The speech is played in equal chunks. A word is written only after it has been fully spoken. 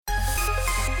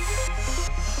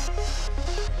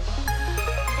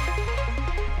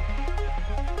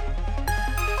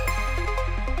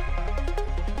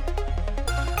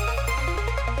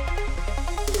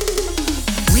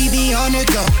on the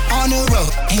go, on the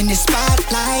road, in the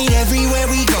spotlight everywhere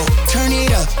we go. Turn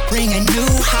it up, bring a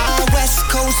new high, West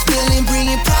Coast feeling,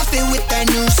 bringing profit with that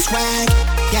new swag.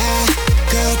 Yeah,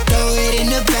 girl, throw it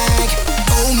in the bag.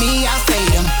 Oh me, I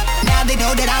fade them, now they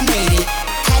know that I made it.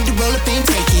 Had to roll up and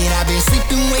take it, I've been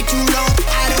sleeping way too long.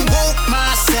 I done woke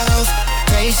myself,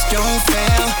 face don't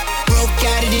fail. Broke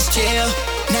out of this jail,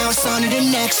 now it's on to the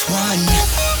next one.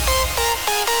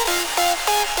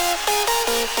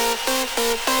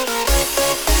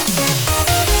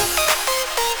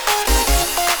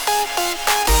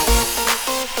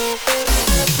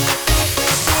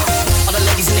 All the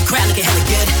ladies in the crowd looking hella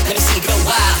good, let me see you go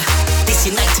wild. This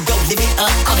your night to go live it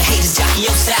up, all the haters jockey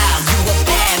your style. You a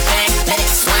bad thing, let it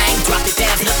swing, drop it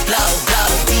down to the flow, flow.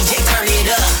 DJ turn it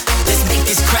up, let's make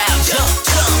this crowd jump,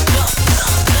 jump, jump.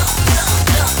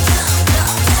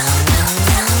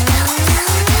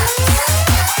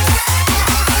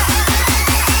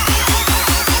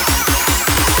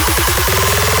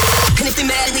 And if they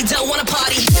mad and they don't wanna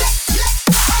party,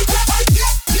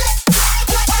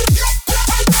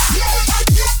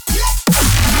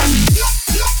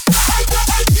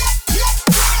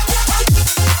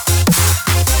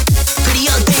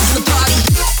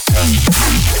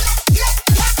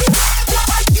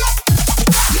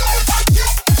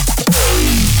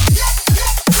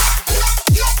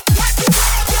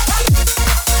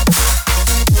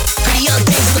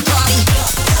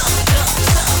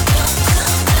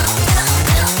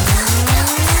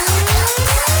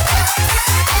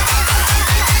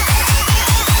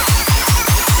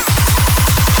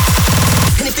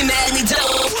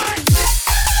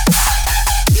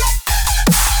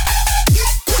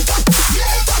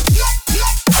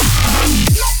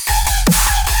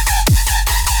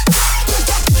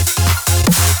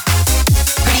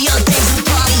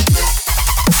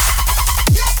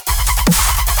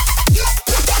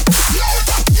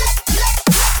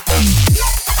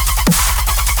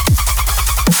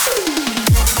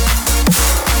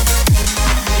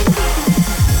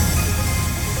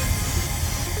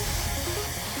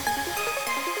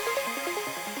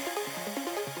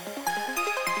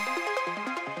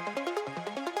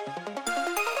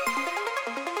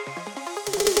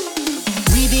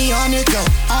 on the go,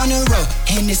 on the road,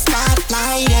 in the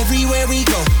spotlight everywhere we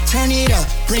go. Turn it up,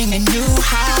 bring a new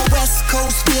high, West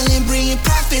Coast feeling, bringing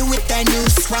profit with that new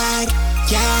swag.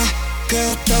 Yeah,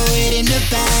 girl, throw it in the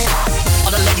bag.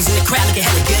 all the ladies in the crowd looking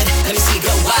hella good, let me see you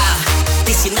go wild.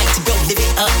 This your night to go live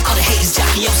it up, all the haters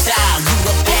jockey your style. You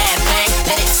a bad thing,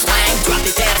 let it swing, drop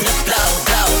it down to the flow,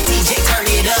 flow. DJ turn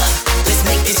it up, let's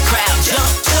make this crowd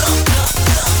jump, jump.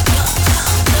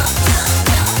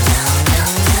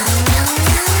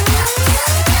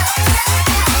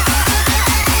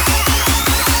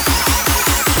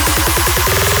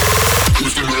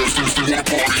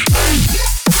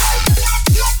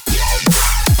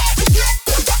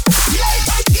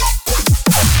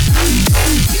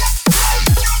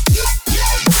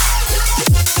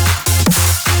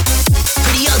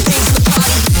 Pretty young things in the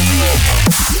party.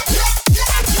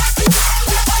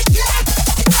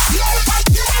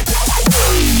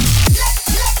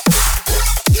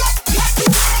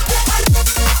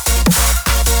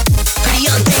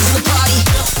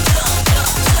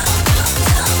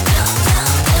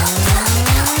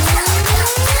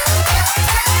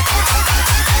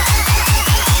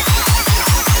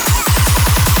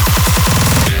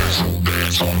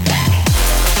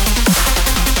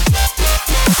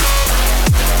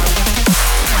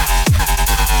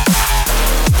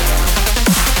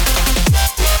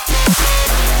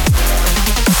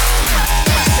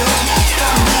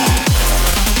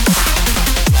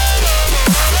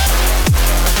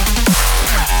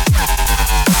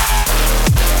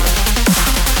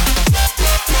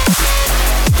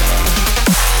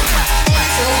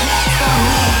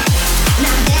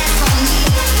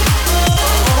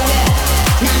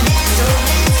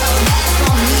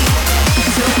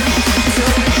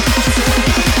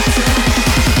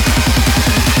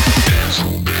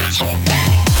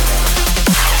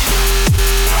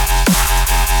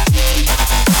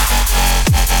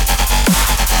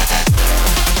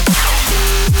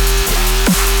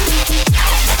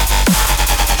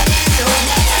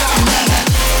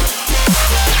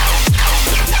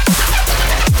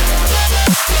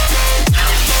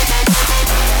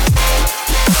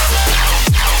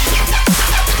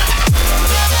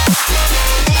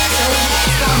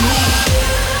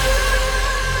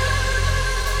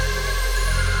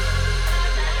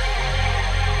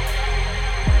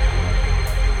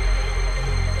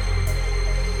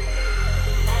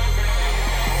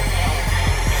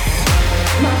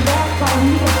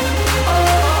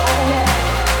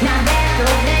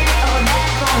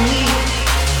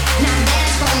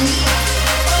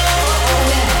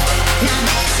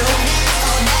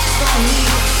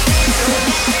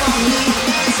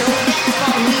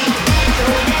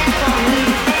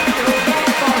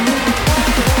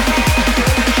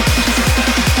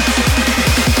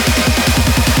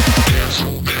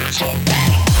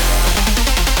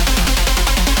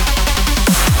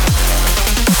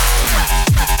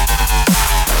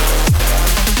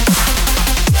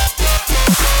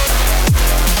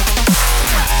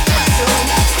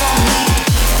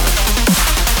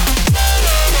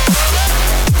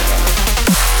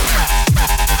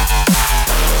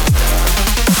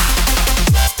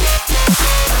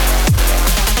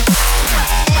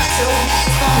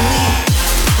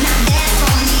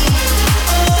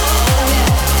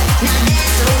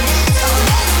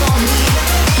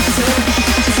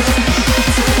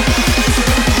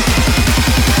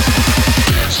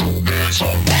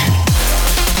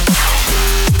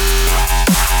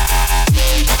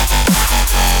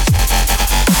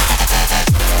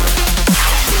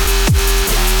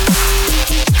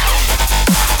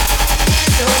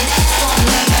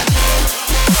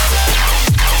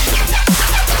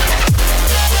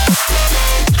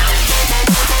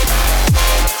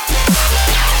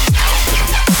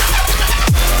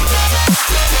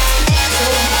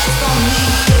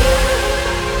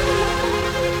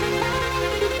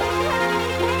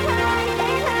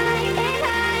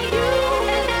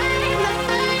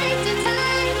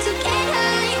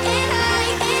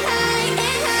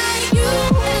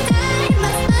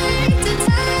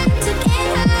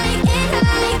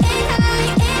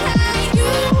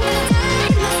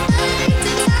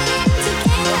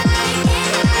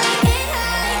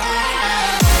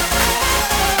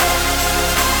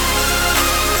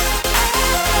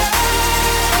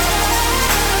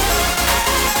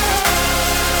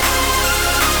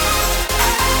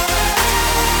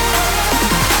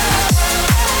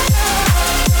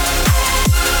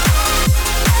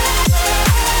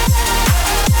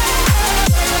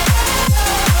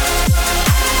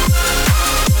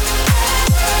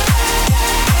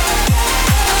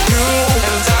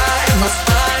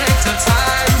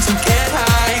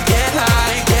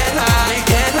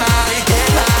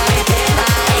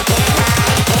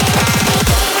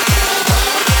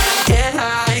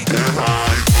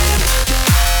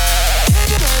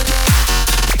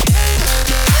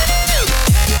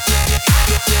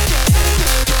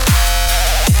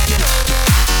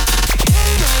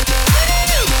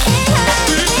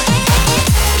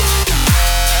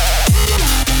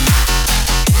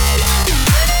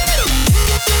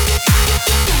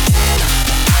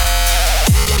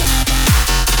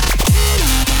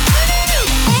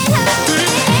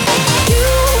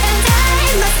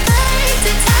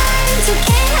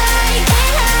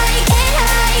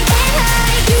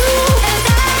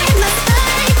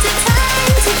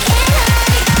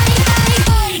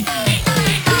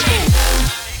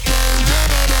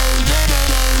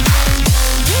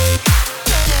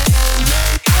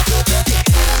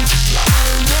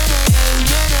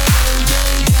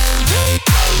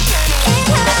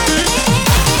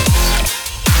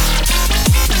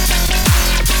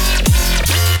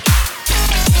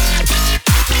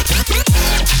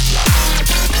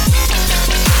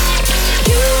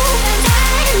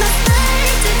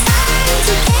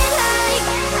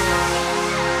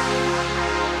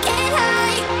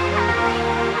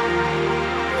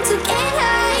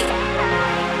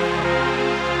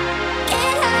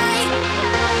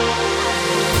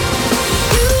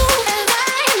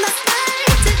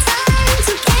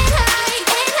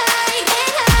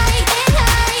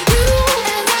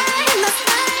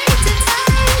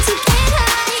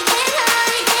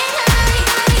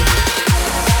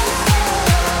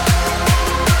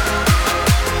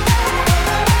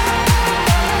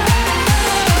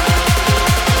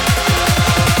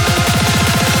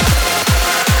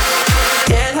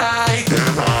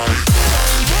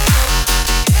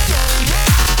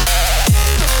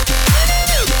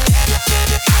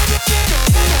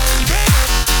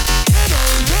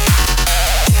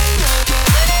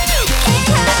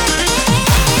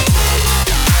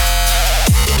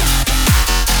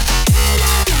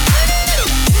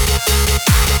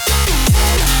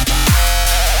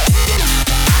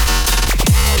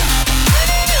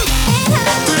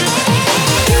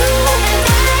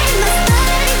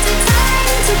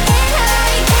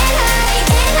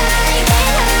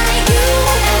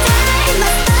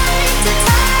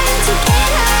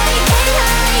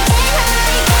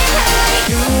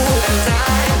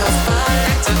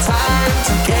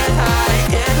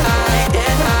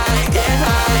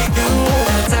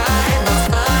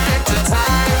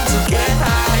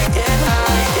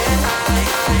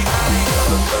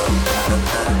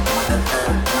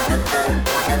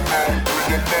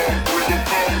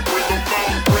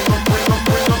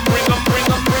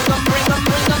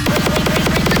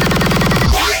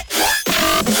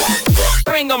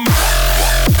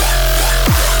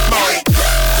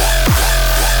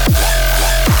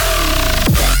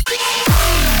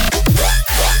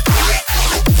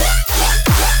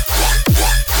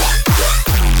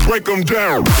 break them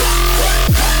down.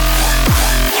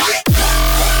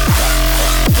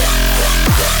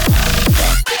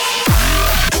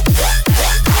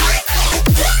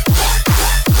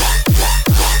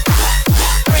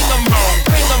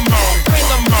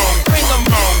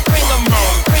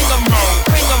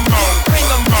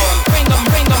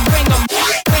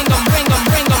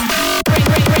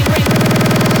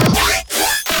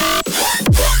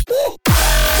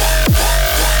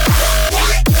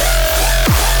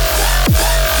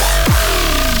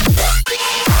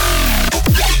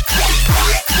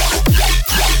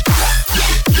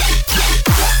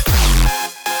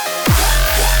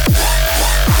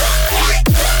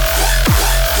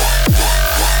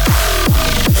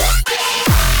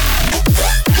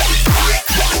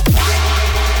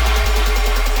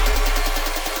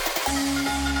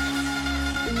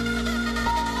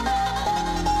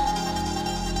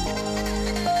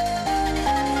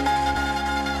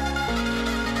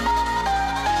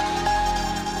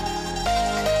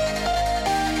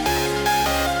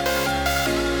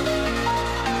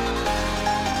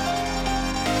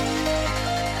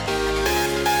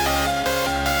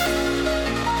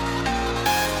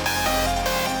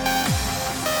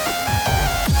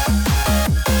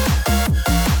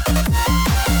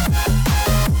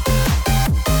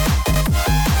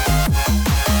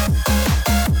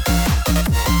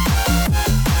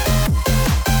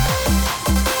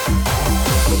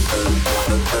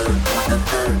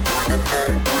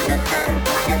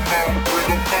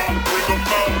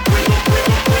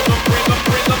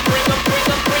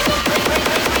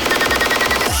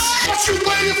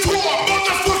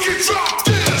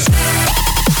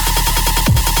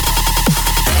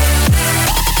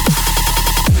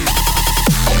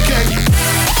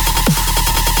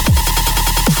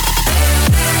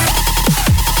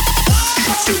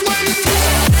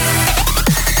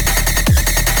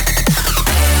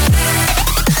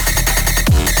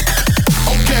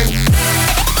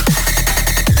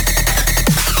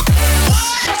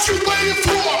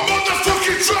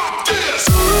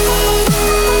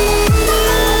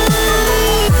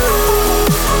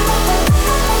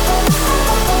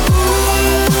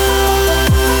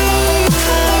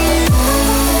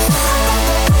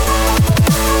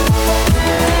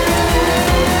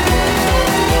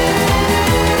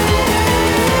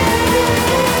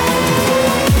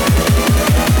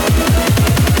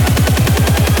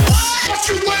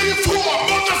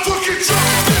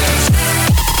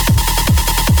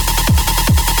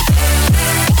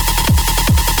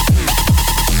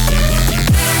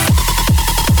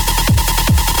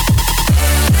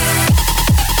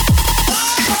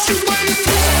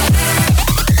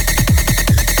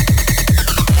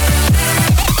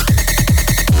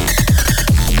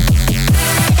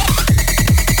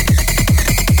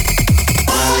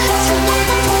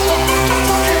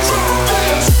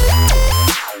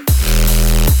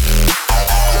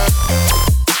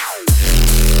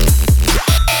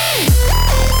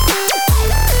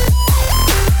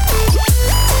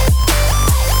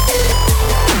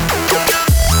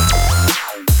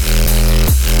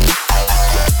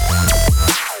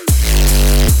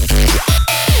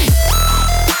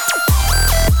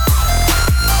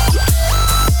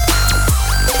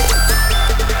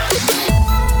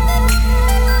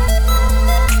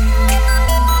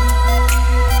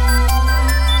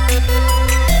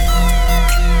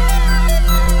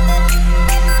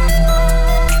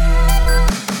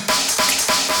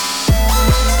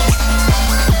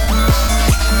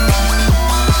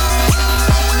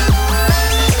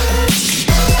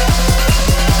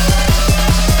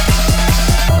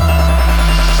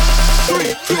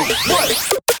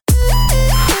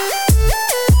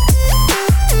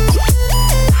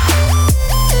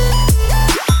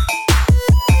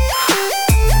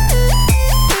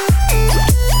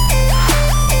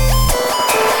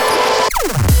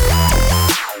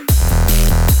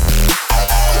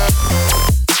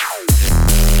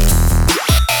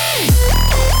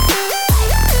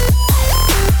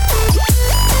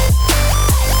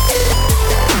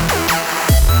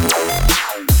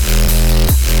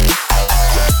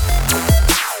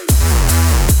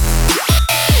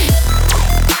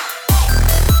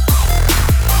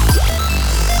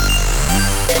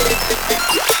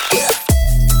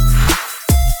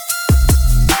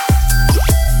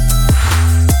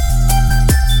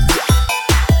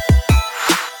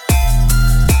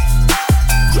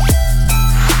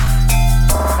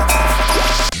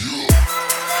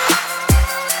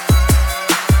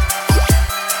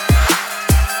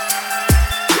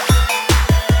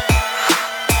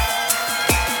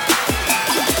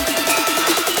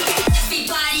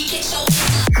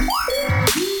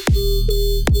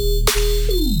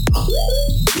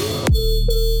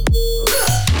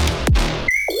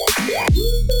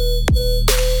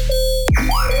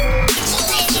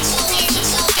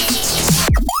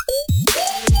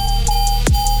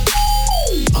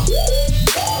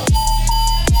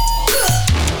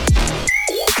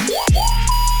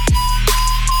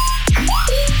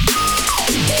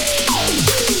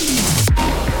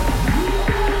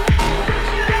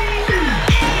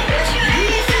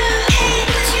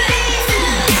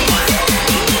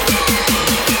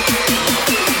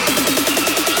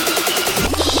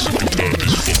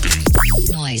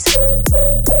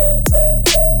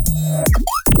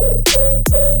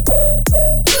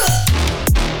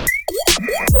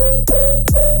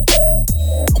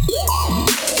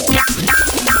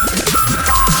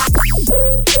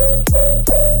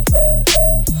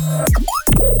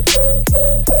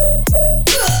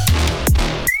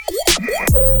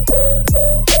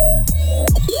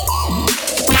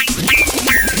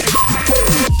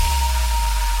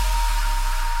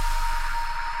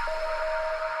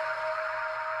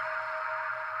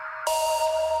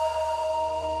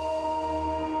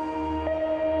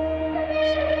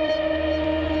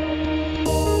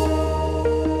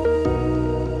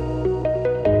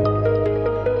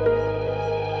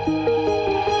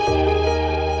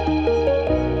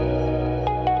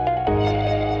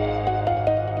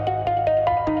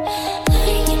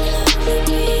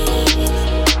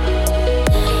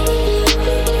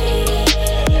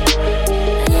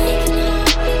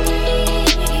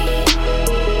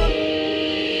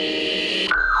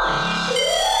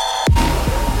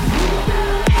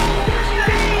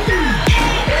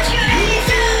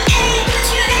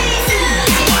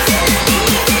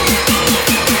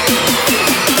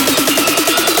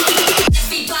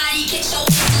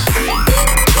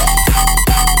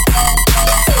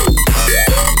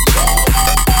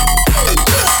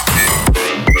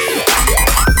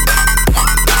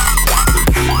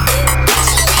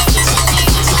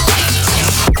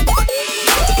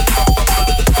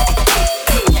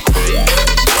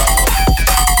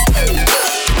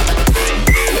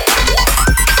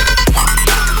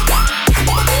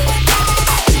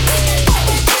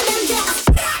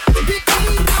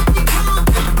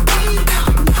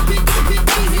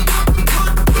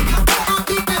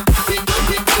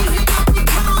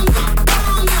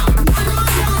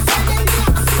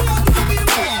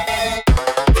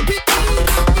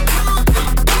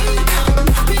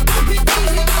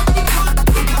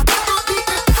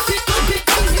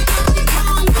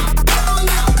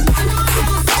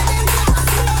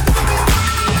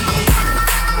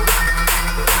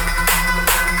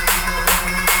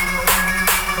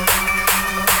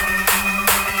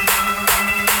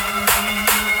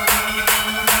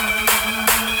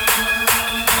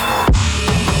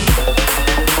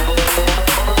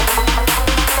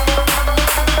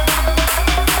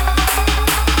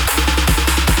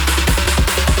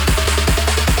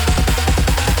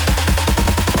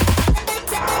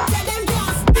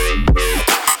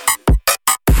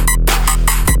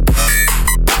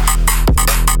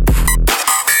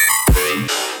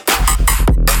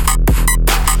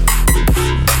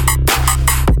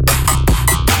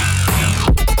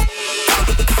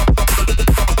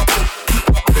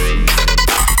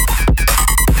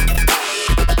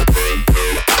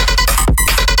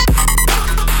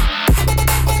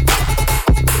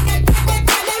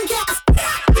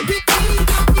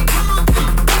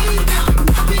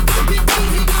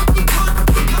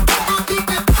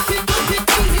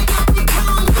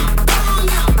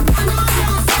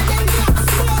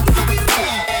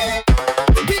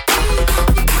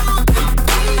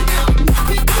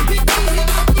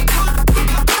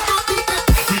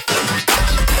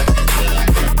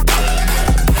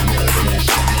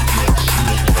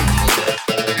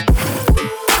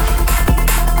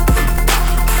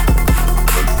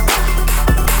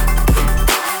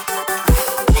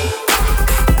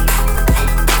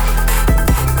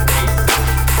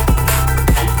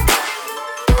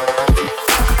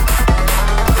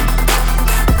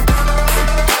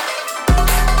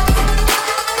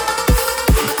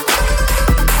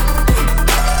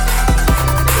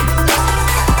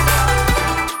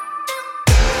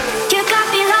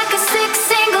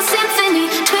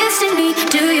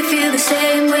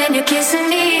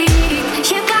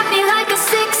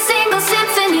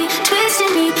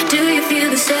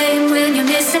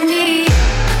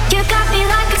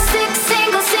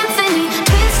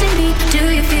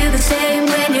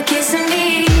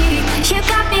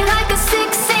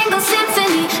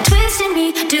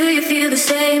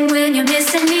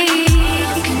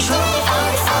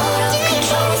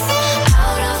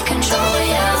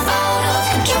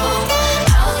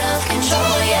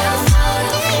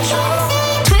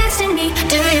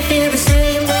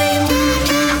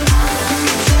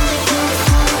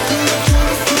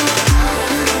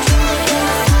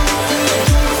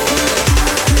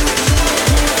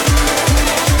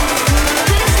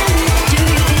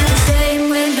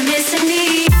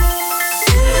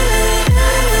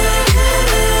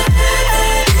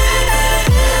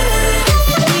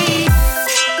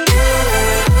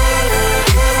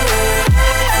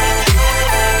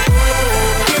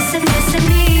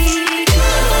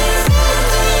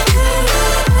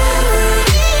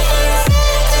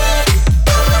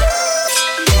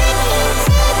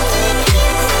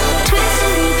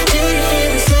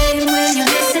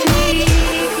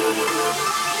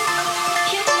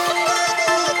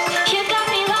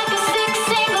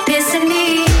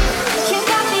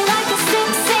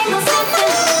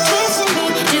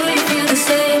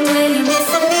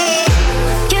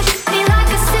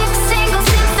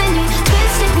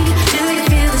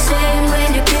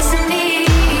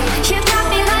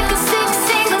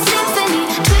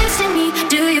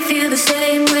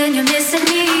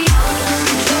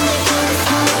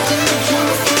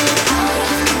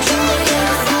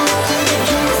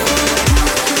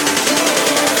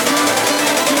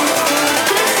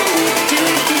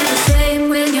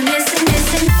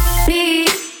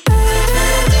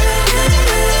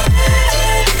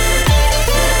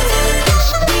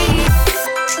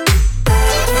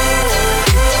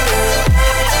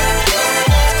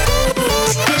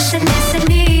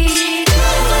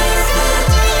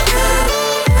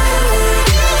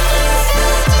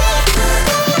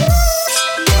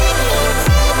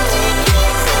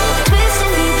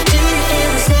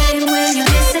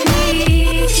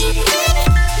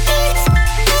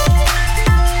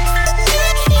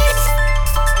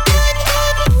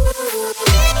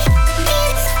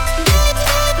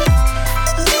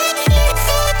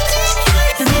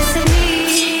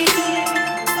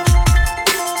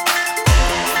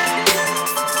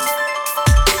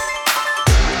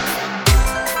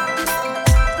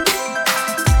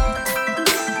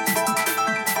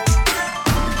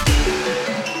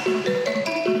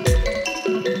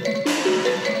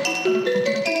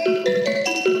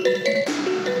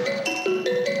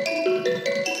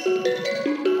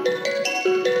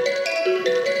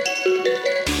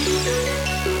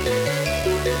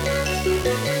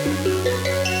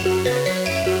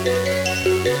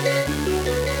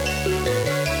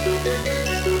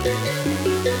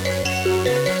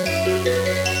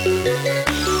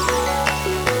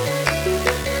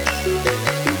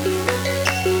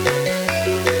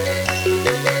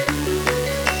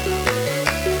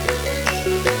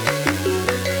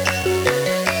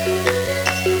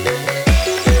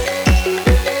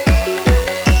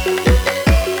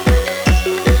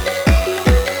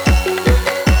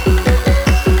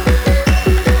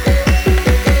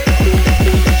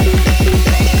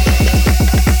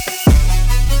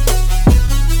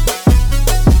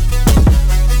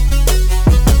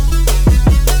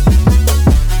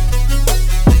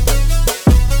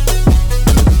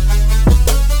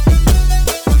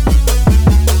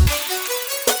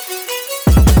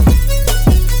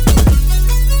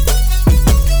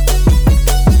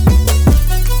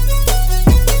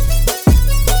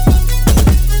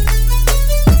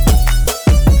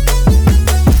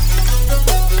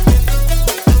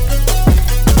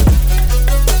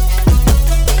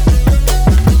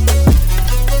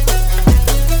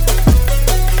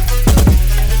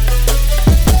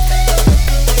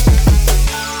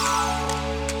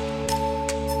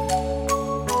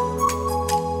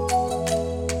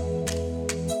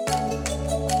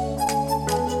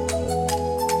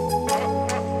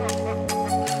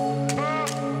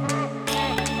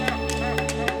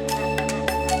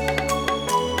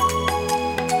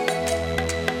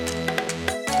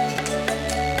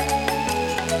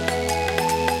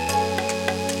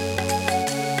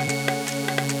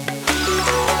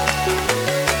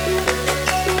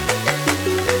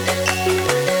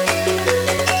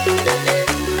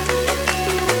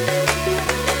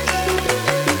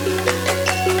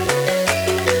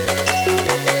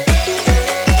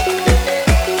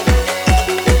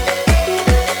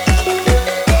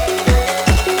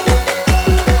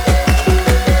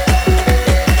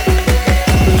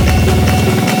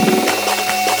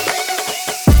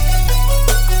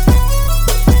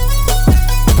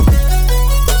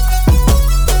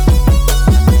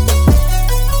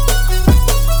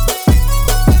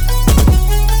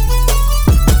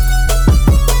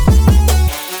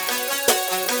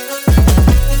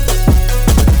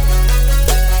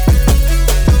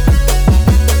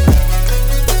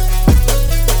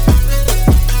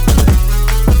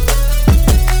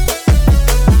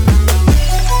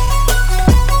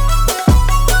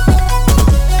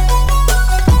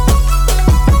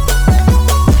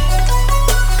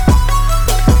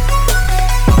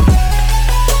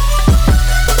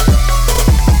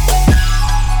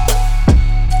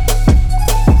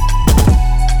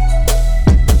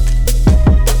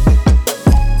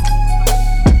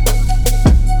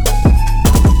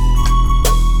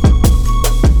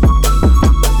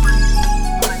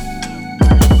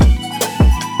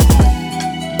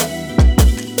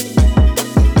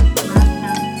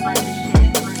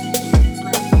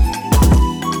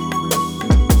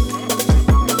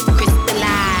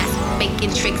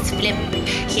 making tricks flip.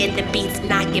 Hear the beats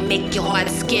knock and make your heart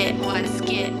skip.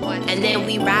 And then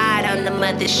we ride on the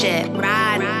mothership.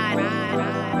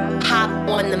 Hop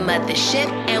on the mothership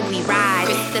and we ride.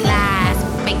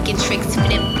 Crystallize, making tricks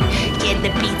flip. Hear the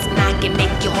beats knock and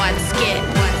make your heart skip.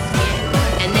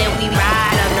 And then we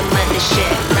ride on the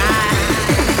mothership.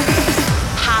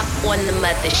 Hop on the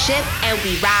mothership and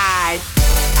we ride.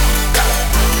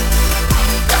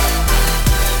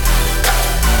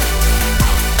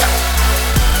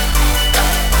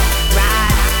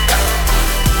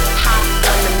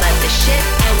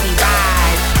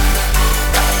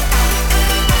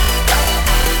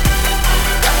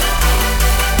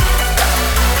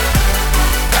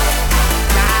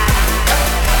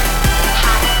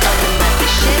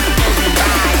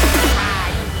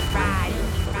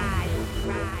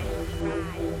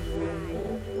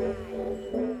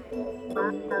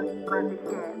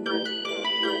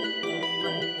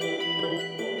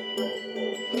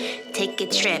 Take a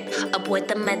trip aboard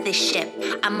the mothership.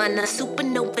 I'm on a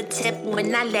supernova tip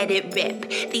when I let it rip.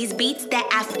 These beats that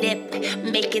I flip,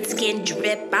 making skin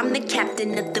drip. I'm the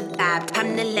captain of the vibe,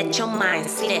 time to let your mind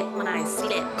slip.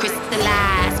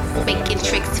 Crystallize, making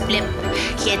tricks flip.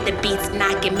 Hear the beats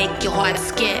knock and make your heart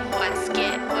skip.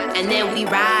 And then we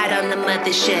ride on the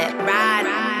mothership.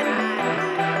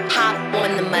 Hop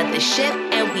on the mothership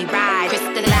and we ride.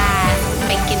 Crystallize,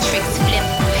 making tricks flip.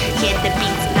 Hear the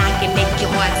beats knock and make your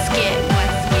heart skip.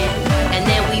 And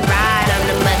then we ride on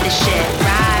the mothership.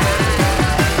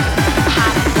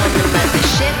 Hop on the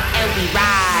mothership and we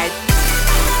ride.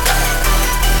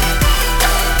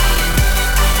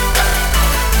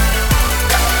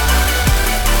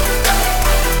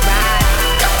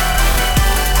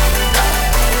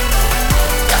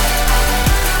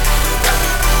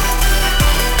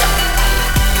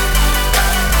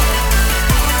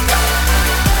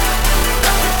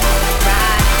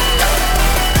 Ride.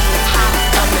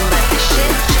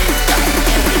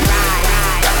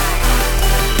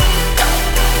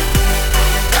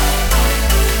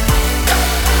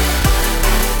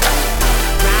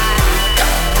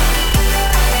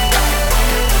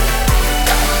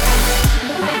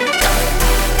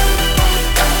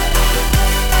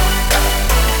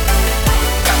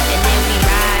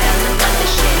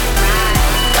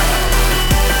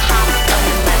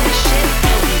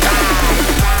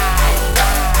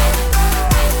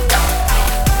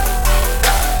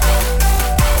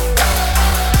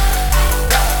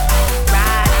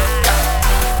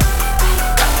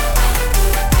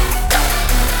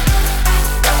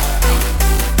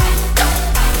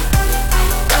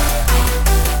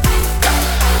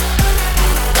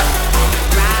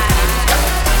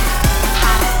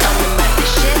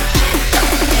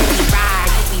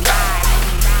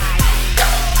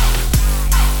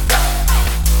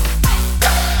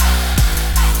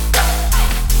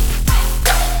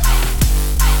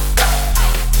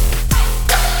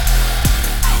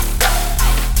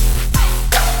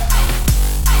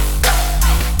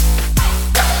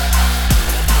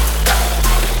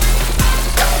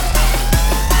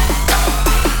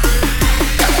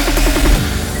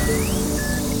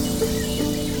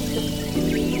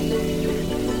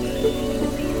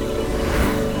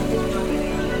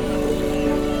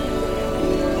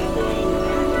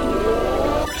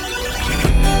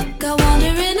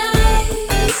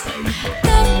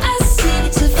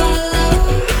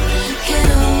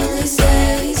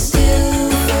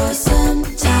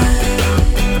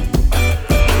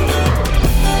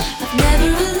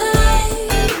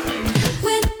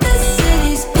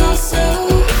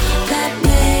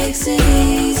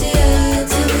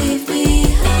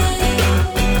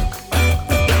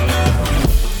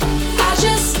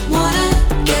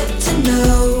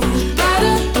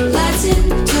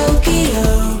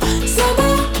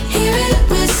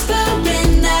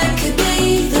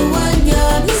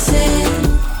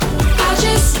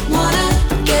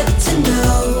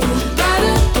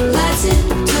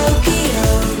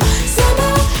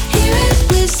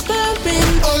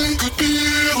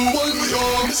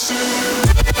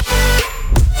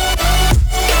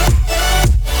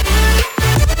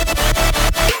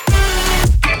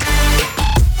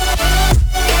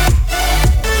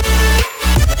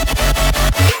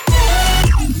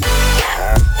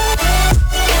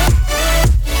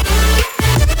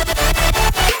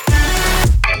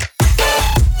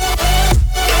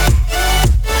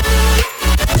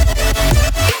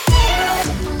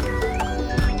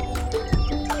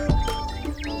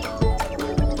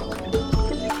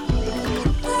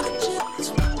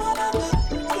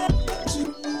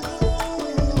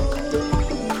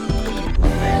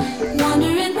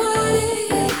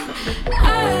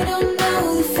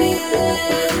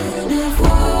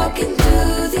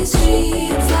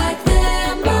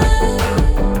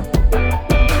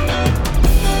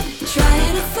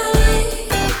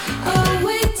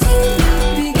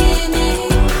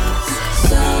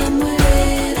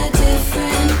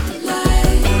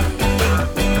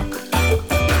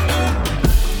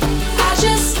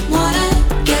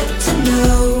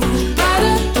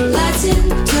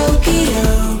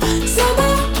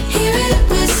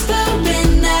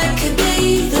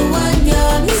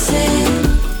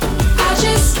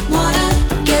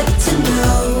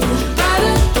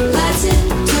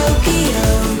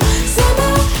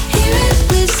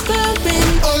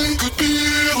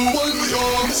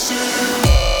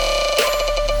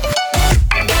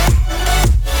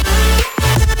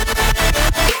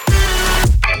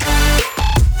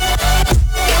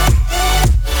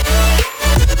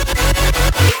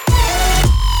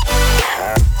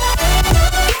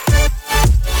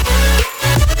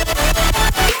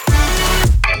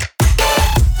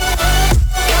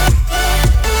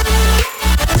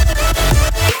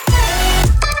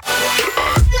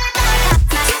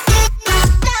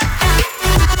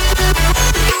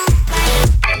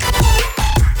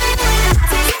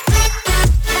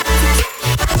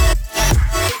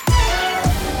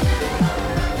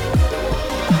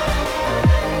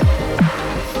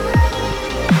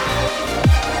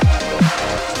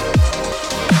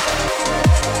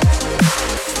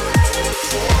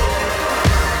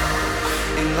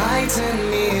 to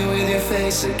me with your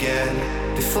face again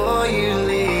before you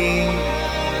leave.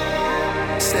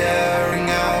 Staring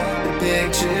out the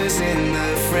pictures in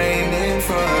the frame in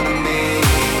front of me.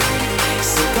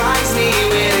 Surprise me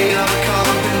with your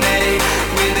company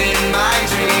within my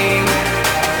dream.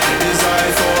 As I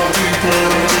fall deeper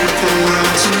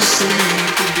into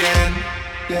sleep again.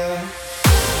 Yeah.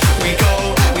 We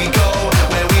go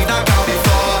where we've not gone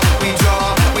before. We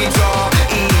draw,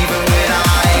 even with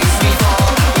eyes. We fall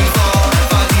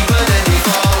far deeper than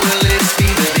before. Will this be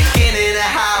the beginning of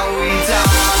how we die?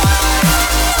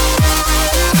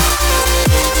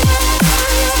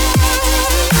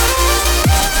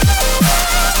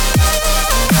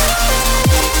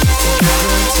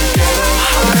 Together,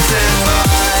 hearts and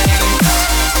minds.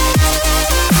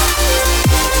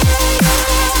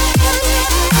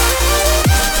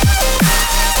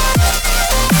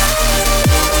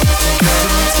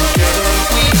 Together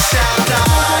we shall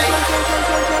die.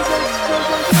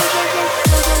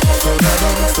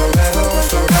 Forever, forever,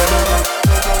 forever.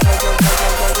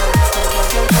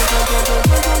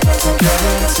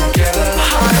 Together,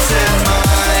 hearts and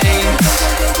minds.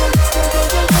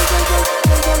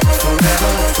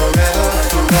 Forever, forever,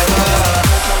 forever.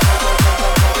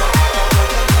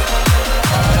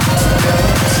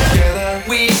 Together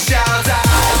we shall die.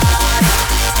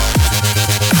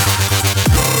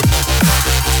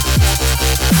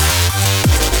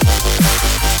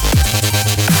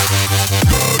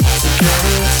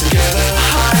 Together,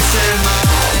 hearts and minds.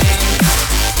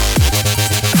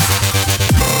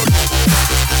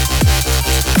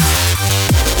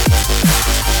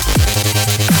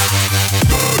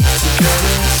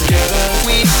 Together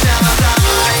we shall die.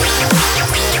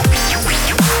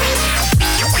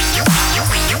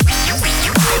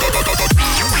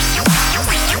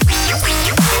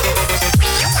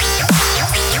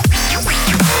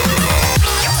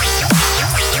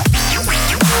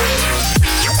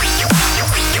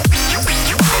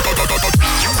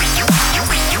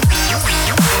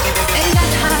 Ain't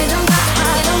got high, don't got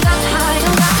high, don't got high,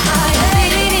 don't got high.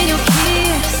 Faded in your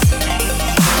kiss.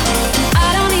 I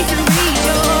don't need to read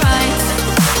your eyes.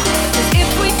 'Cause if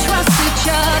we trust each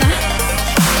other,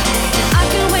 I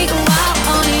can wait a while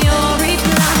on your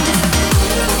replies.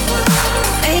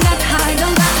 Ain't got high,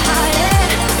 don't got high, yeah.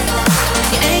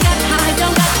 You ain't got high,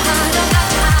 don't got high, don't got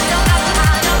high, don't got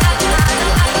high, don't got high,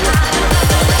 don't got high.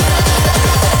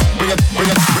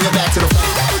 Bring it back to the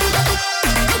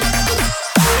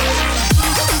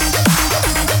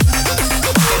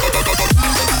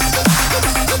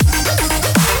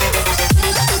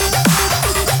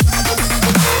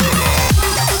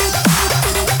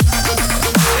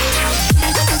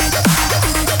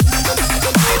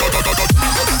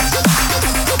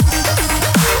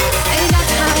Ain't got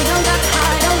high, don't got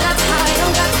high, don't got high,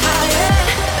 don't got high, yeah.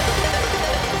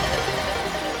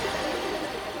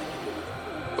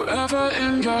 Forever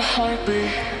in your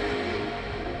heartbeat.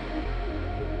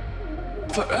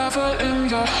 Forever in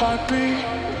your heartbeat.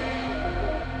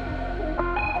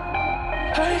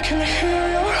 I can hear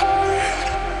your heart.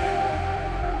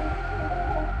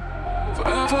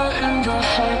 Forever in your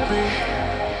heartbeat.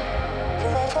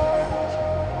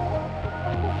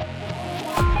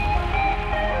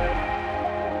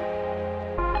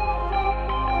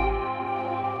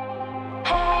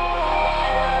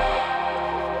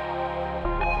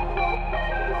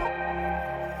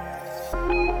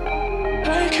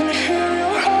 I can hear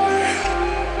your heart.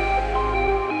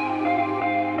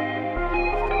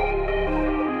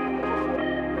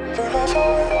 Forever.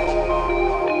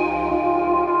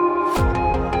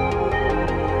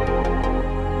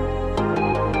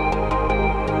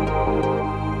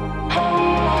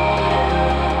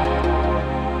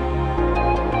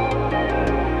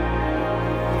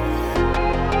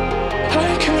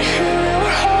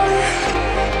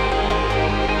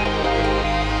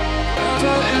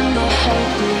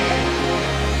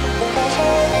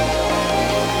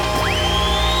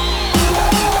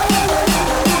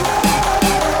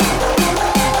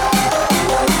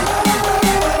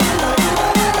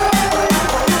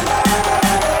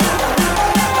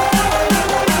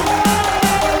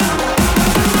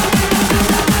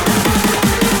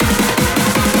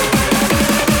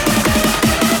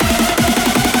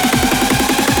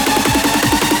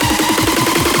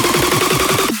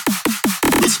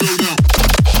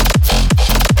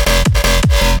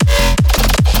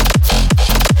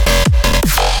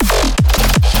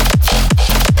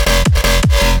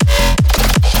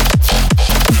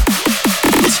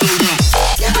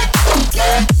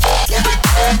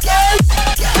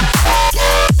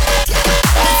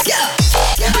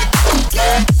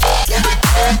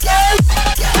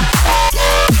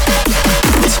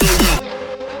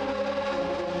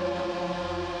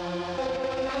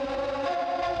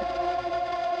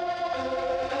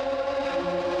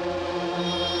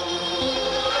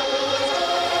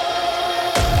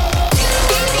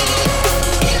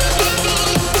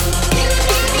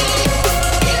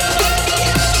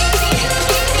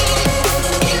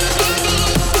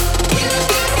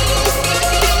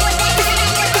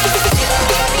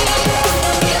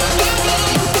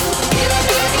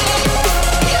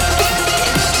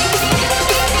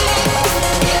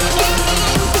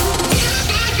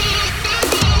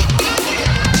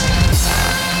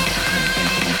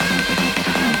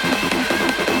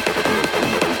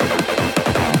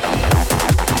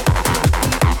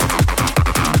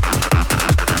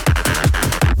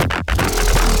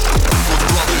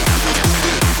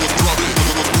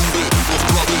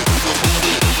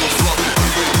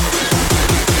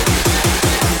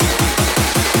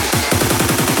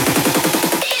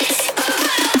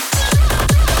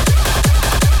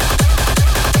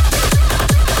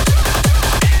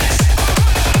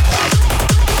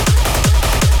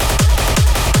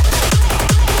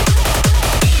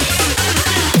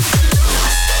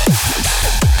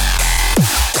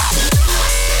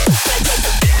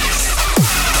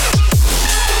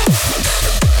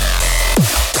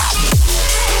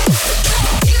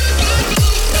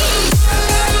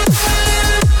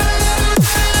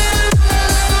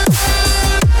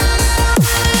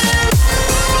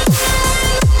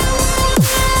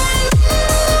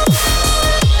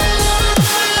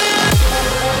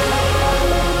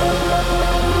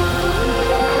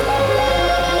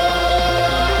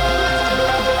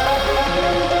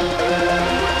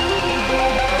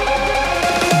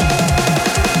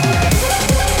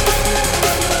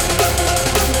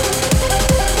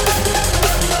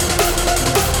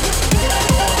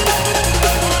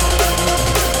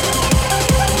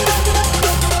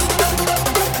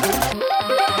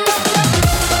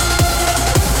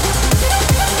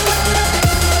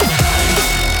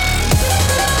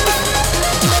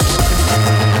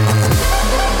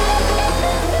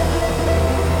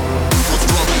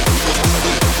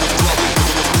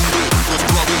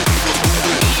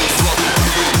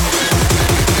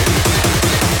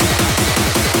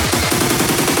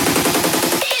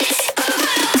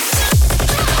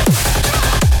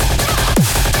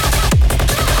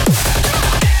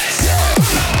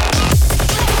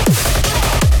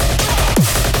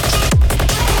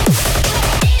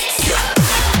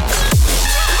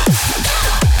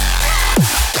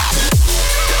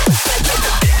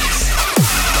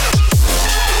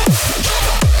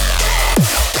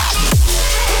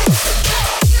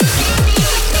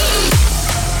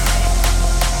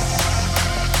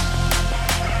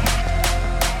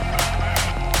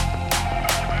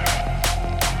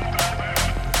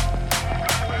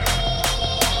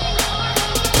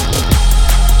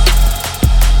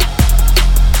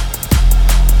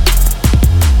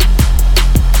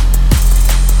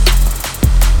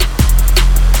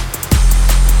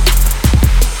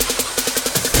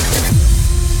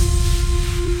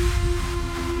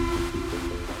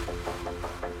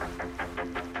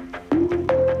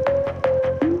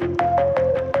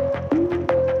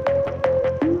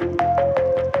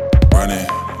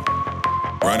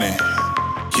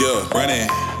 running.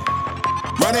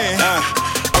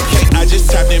 Okay, I just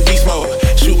tapped in beast mode.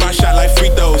 Shoot my shot like free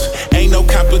throws. Ain't no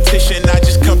competition, I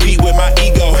just compete with my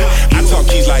ego. I talk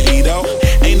keys like Lido,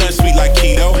 ain't nothing sweet like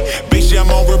keto. Bitch, I'm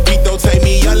on repeat though, take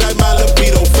me young like my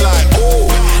libido fly. Ooh,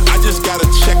 I just gotta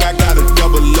check, I gotta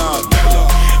double up.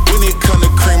 When it come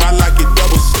to cream, I like it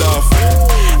double stuff.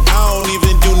 I don't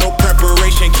even do no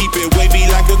preparation, keep it wavy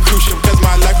like a cruise ship, cause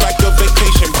my life like a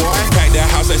vacation, boy. Pack that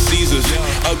house at Caesars,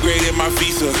 upgraded my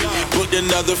visa. Booked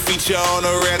another feature on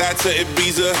a red eye to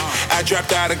Ibiza. I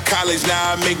dropped out of college,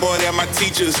 now I make more than my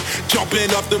teachers.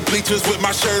 Jumping off the bleachers with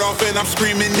my shirt off and I'm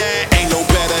screaming that ain't no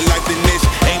better like than this,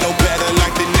 ain't no better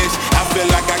like than this. I feel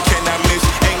like I cannot miss,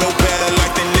 ain't no better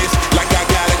like than this. Like I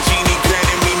got a genie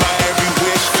granting me my every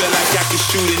wish. Feel like I can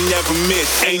shoot and never miss,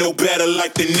 ain't no better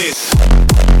like than this.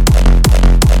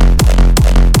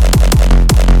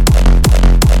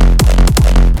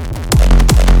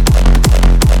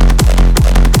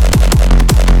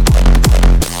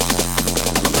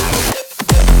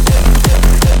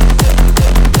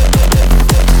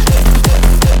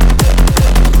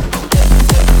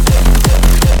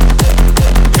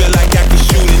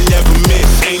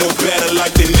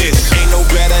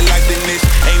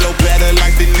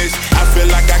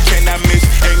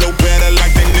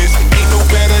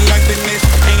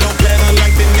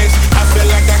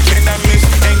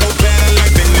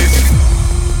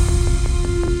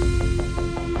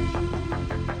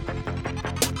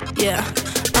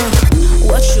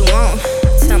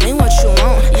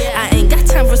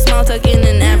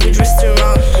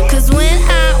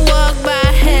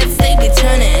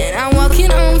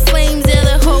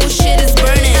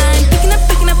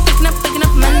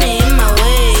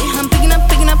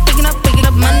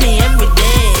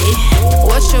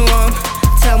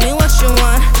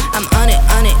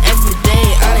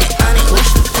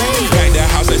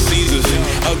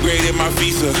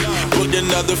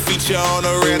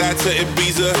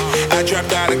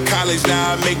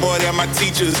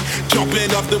 Teachers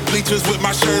jumping off the bleachers with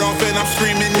my shirt off and I'm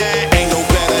screaming that ain't no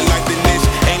better like than this,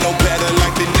 ain't no better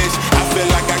like than this. I feel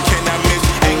like I cannot miss,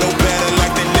 ain't no better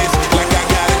like than this. Like I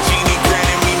got a genie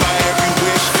granting me my every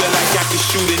wish. Feel like I can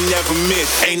shoot and never miss,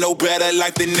 ain't no better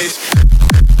like than this.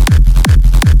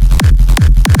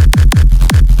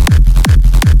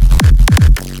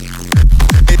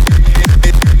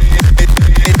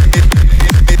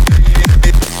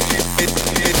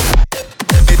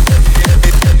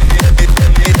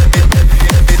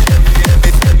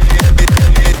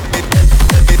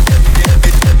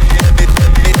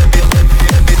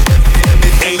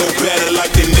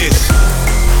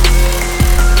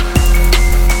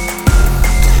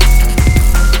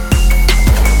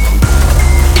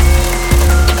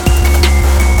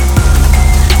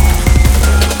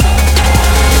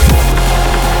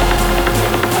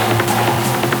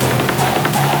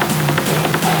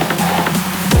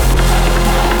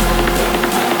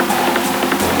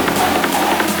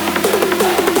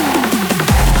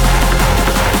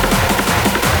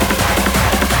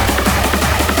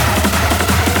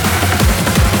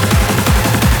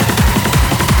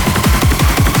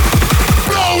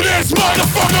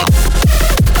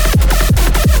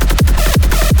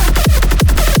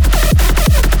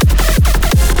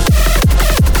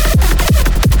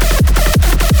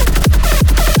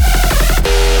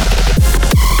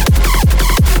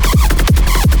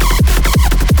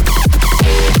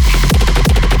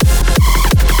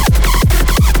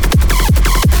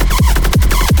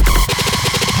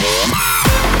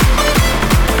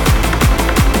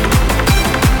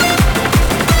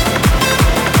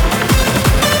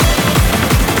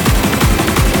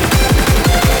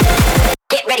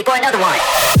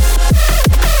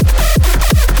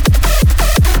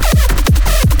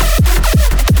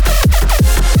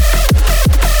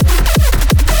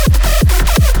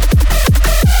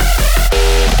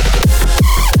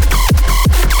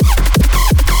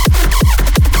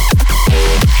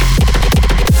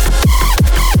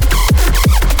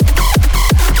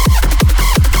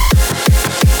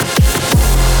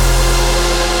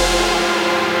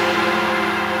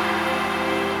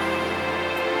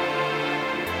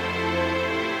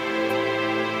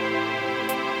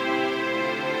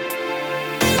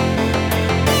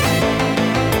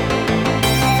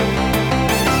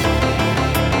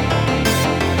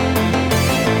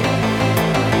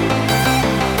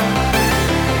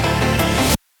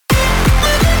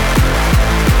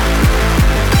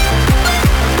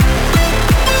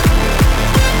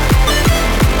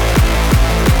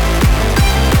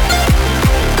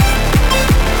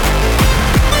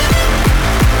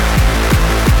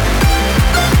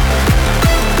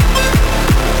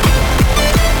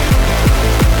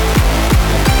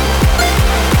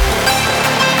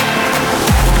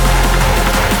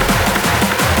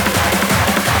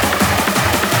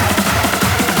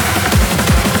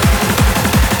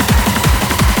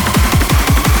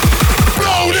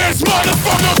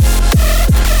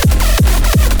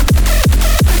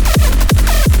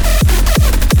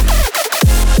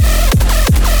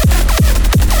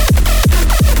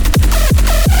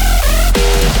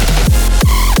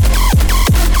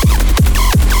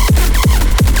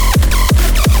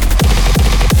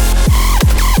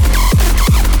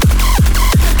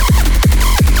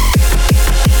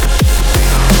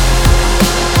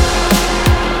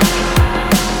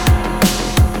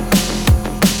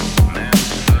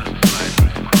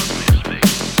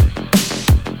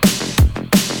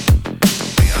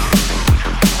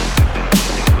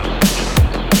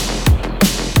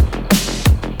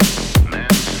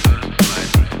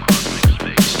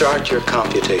 Start your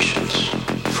computations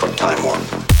for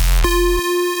Timewarp.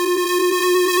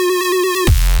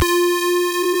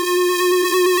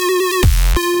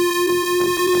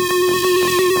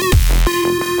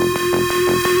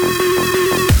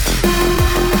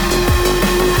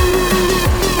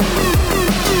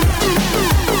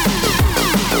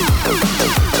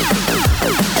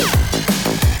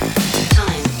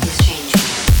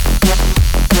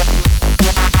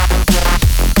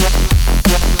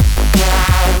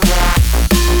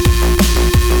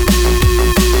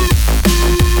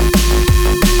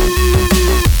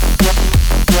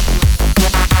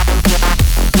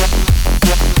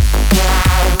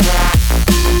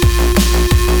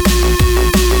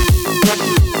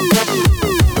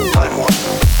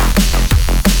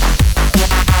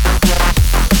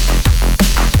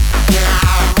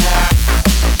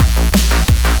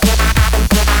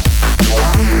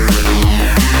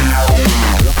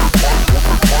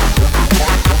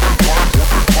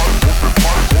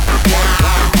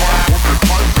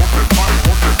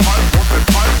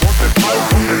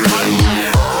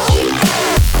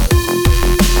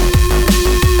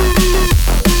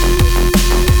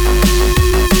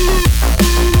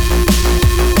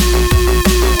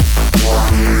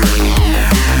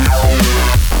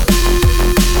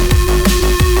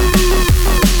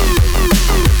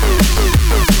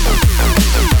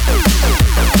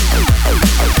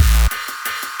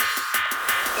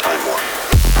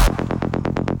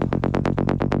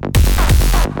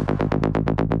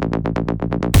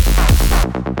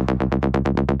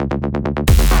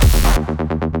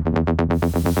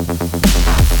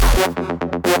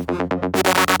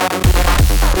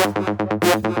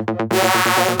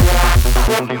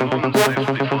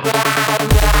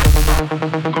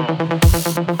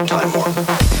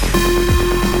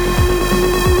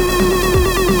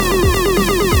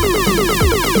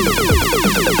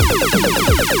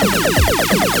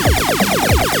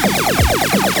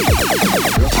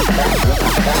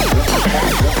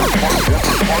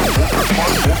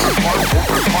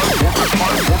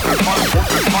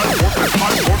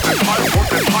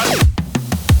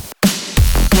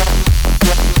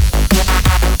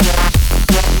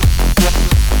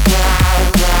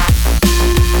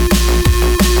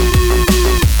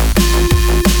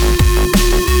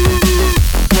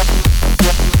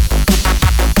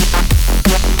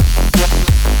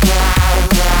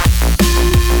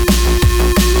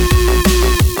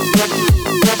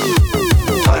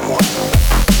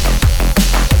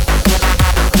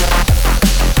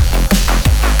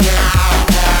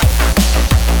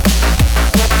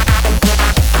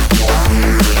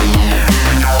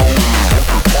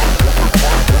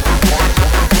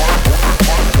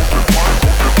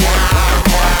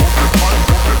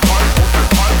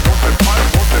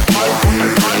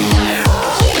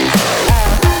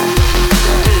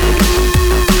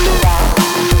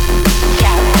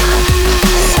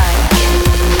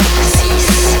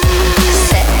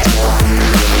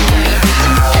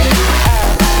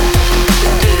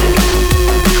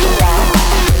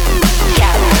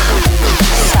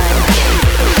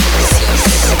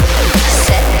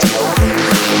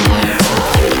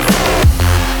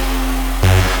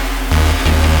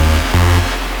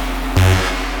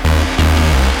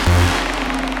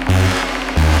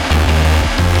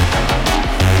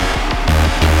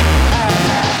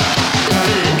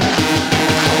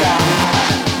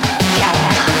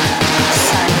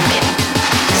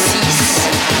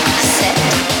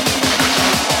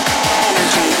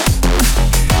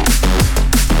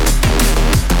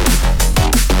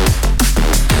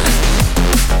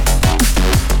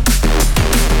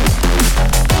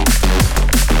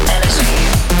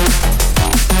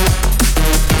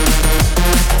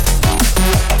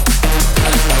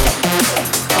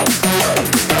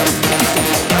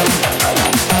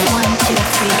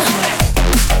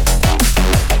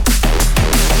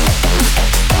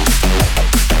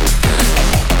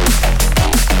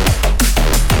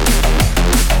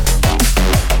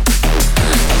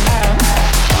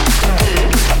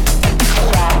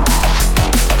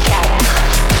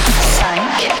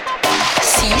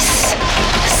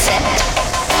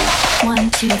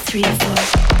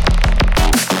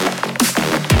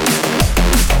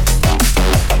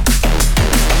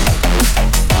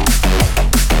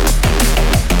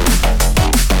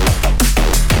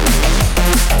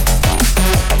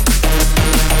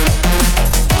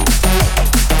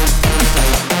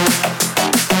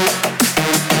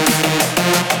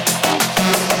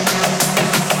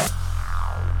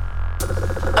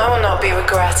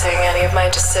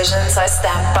 Decisions, I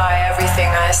stand by everything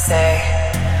I say.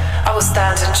 I will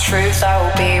stand in truth, I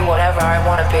will be whatever I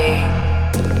want to be.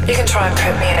 You can try and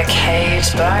put me in a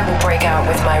cage, but I will break out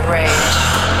with my rage.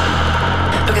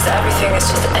 Because everything is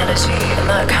just energy, and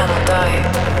that cannot die.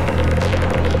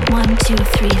 1, 2,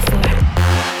 3, 4.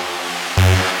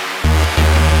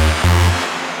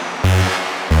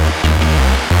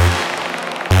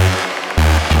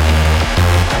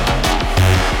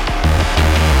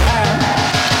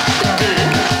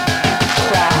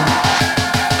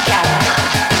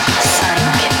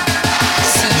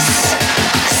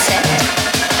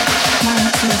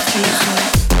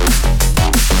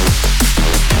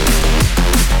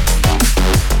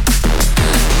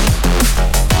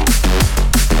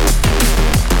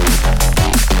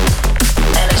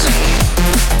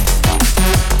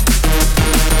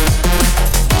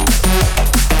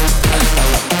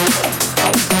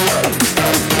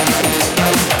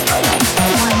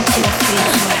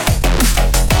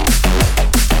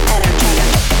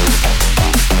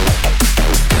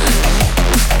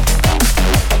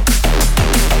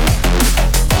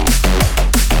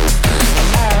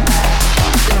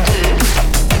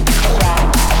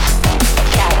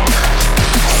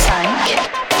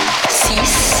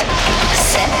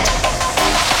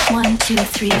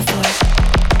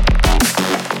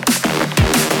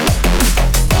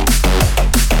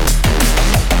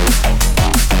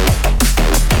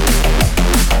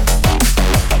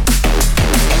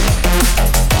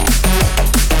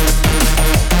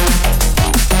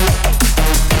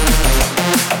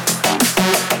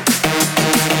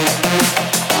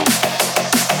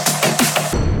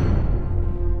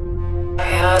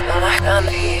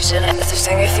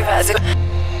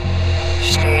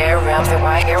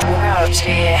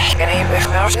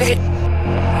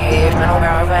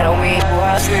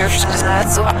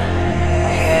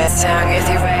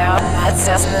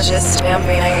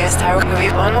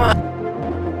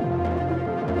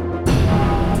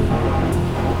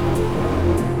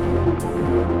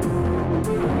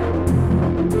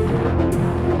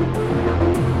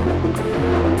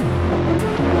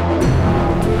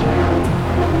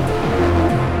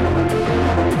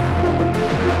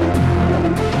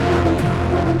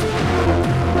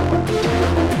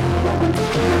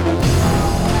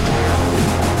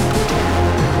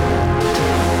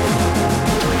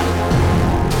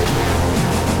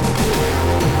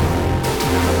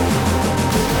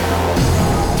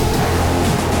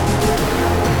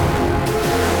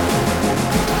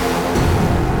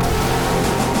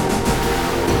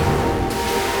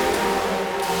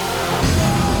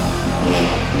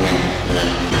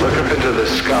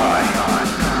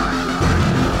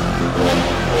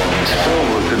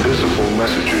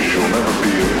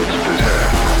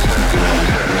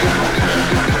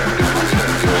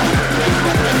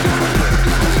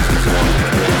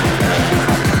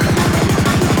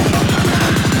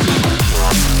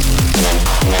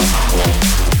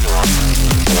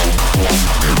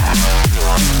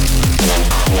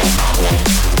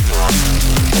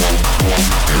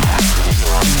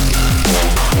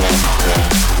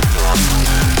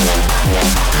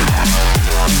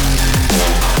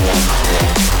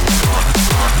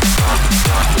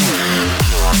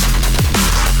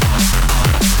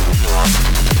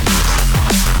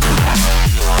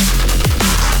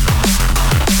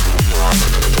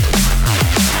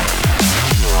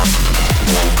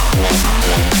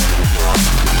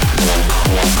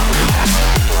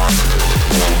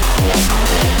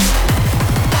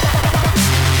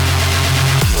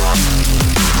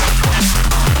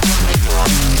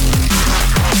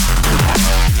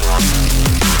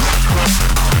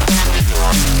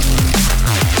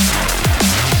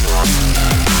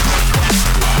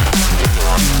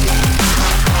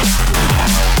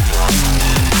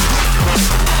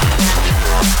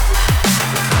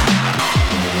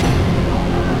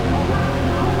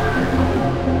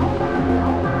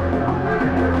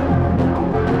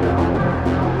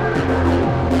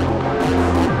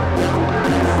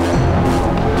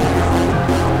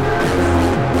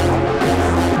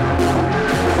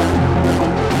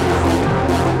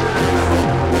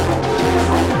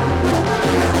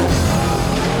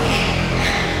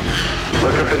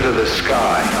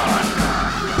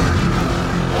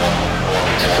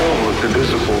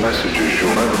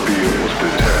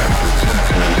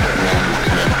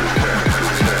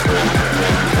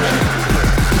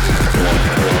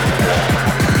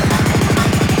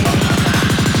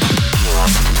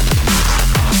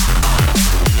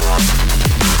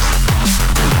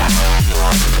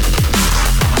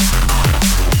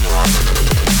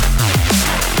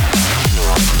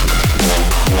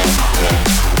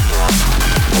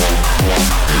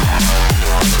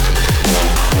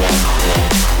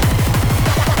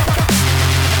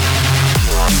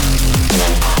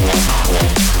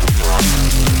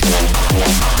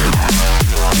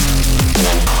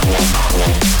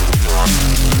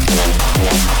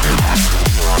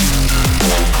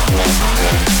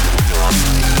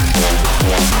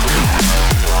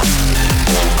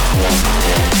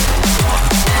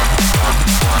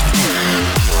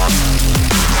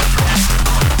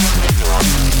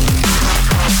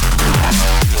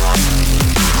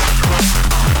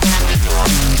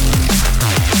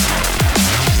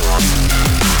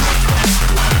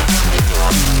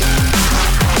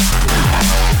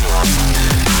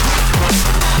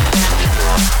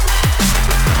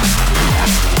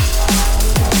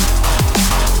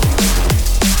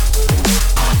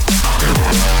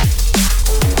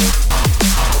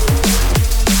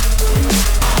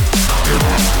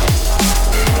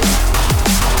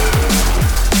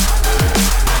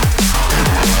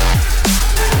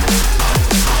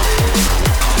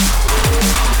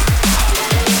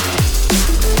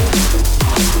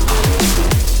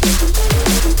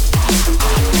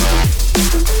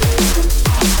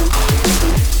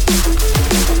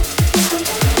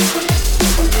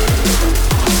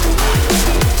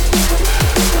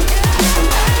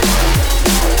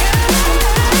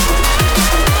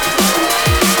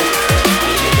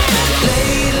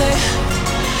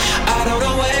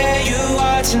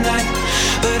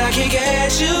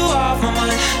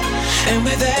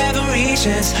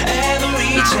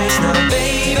 chance now,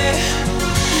 baby.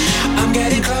 I'm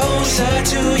getting closer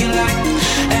to your light,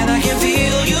 and I can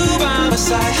feel you by my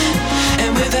side.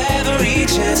 And with every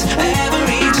chance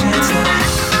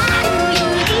now.